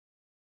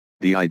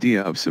The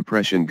idea of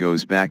suppression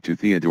goes back to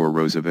Theodore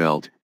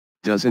Roosevelt,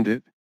 doesn't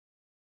it?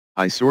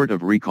 I sort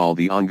of recall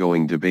the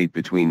ongoing debate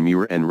between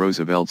Muir and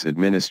Roosevelt's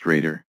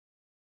administrator.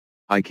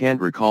 I can't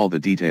recall the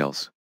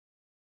details.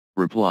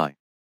 Reply: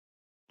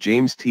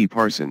 James T.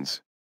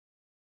 Parsons.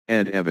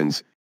 Ed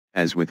Evans,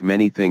 as with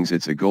many things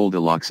it's a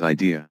Goldilocks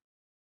idea.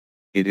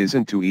 It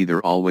isn't to either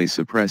always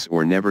suppress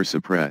or never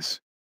suppress.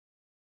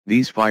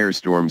 These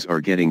firestorms are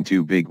getting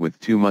too big with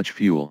too much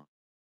fuel.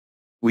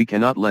 We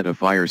cannot let a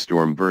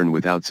firestorm burn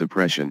without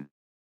suppression.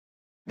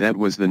 That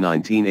was the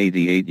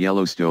 1988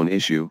 Yellowstone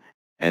issue,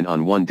 and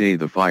on one day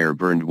the fire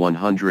burned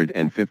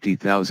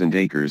 150,000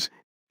 acres,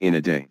 in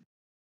a day.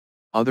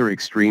 Other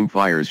extreme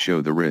fires show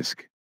the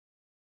risk.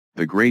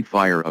 The Great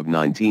Fire of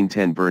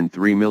 1910 burned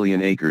 3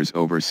 million acres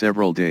over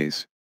several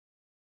days.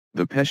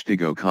 The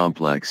Peshtigo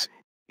complex,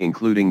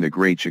 including the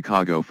Great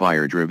Chicago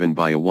Fire driven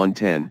by a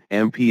 110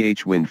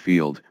 mph wind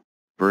field,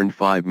 burned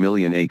 5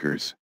 million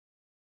acres.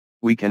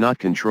 We cannot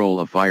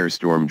control a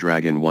firestorm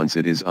dragon once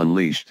it is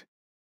unleashed.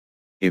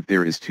 If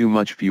there is too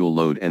much fuel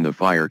load and the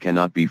fire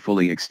cannot be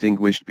fully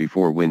extinguished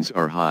before winds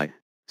are high,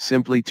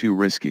 simply too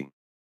risky.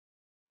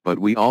 But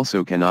we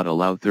also cannot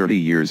allow 30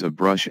 years of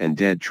brush and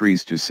dead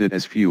trees to sit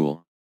as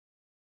fuel.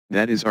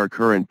 That is our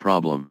current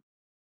problem.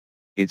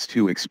 It's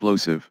too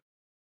explosive.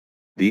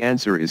 The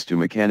answer is to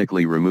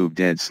mechanically remove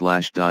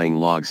dead/dying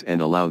logs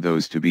and allow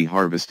those to be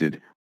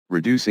harvested,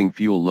 reducing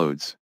fuel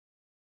loads.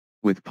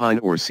 With pine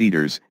or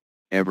cedars,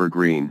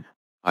 evergreen,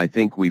 I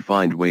think we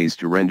find ways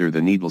to render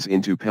the needles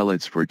into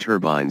pellets for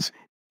turbines,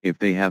 if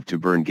they have to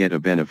burn get a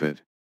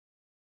benefit.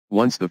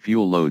 Once the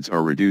fuel loads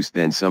are reduced,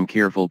 then some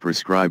careful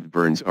prescribed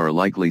burns are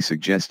likely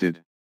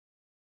suggested.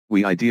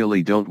 We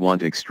ideally don't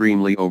want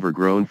extremely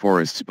overgrown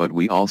forests, but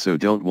we also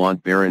don't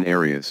want barren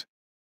areas.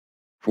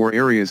 For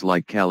areas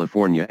like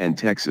California and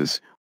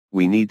Texas,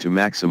 we need to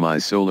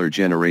maximize solar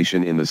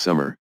generation in the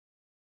summer.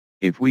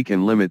 If we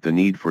can limit the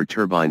need for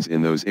turbines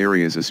in those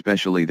areas,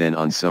 especially then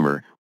on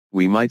summer,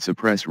 we might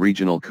suppress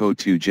regional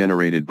CO2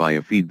 generated by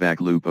a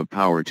feedback loop of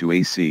power to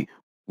AC,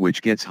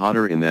 which gets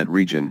hotter in that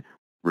region,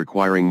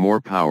 requiring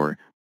more power,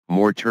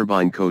 more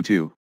turbine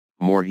CO2,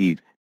 more heat,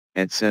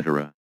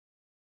 etc.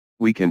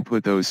 We can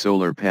put those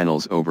solar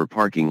panels over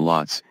parking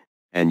lots,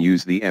 and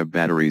use the EV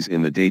batteries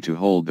in the day to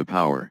hold the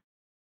power.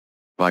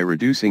 By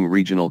reducing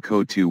regional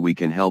CO2 we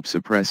can help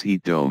suppress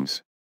heat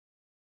domes.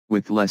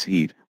 With less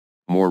heat,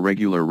 more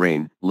regular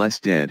rain, less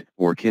dead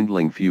or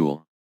kindling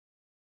fuel.